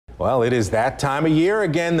Well, it is that time of year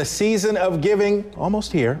again, the season of giving,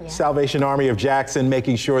 almost here. Yeah. Salvation Army of Jackson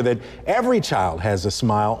making sure that every child has a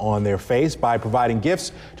smile on their face by providing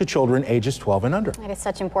gifts to children ages 12 and under. It is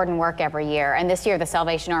such important work every year. And this year, the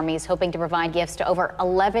Salvation Army is hoping to provide gifts to over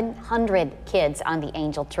 1,100 kids on the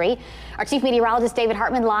Angel Tree. Our chief meteorologist, David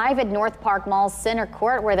Hartman, live at North Park Mall's Center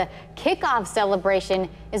Court, where the kickoff celebration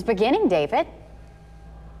is beginning. David?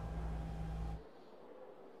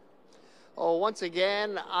 Oh, once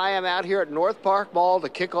again, I am out here at North Park Mall to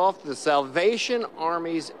kick off the Salvation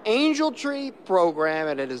Army's Angel Tree program,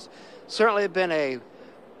 and it has certainly been a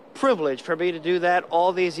privilege for me to do that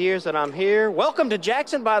all these years that I'm here. Welcome to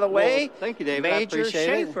Jackson, by the way. Well, thank you, David. Major I appreciate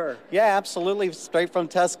Schaefer. it. Yeah, absolutely. Straight from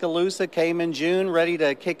Tuscaloosa, came in June, ready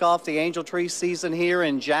to kick off the Angel Tree season here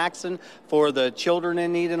in Jackson for the children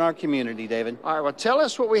in need in our community, David. All right, well, tell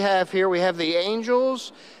us what we have here. We have the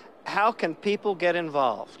Angels. How can people get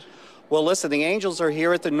involved? Well, listen, the Angels are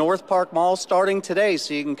here at the North Park Mall starting today,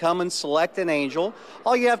 so you can come and select an angel.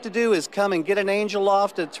 All you have to do is come and get an angel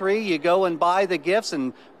off the tree. You go and buy the gifts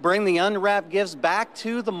and bring the unwrapped gifts back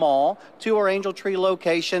to the mall, to our Angel Tree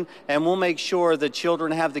location, and we'll make sure the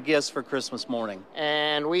children have the gifts for Christmas morning.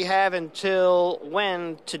 And we have until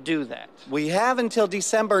when to do that? We have until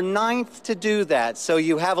December 9th to do that, so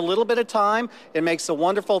you have a little bit of time. It makes a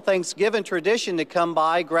wonderful Thanksgiving tradition to come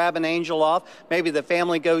by, grab an angel off. Maybe the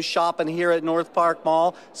family goes shopping here at North Park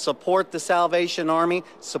Mall, support the Salvation Army,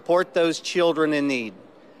 support those children in need.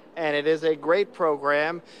 And it is a great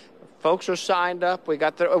program. Folks are signed up. We're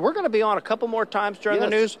going to be on a couple more times during the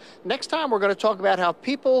news. Next time, we're going to talk about how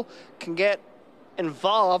people can get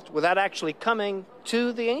involved without actually coming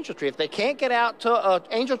to the Angel Tree. If they can't get out to an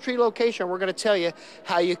Angel Tree location, we're going to tell you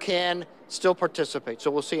how you can still participate. So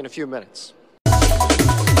we'll see you in a few minutes.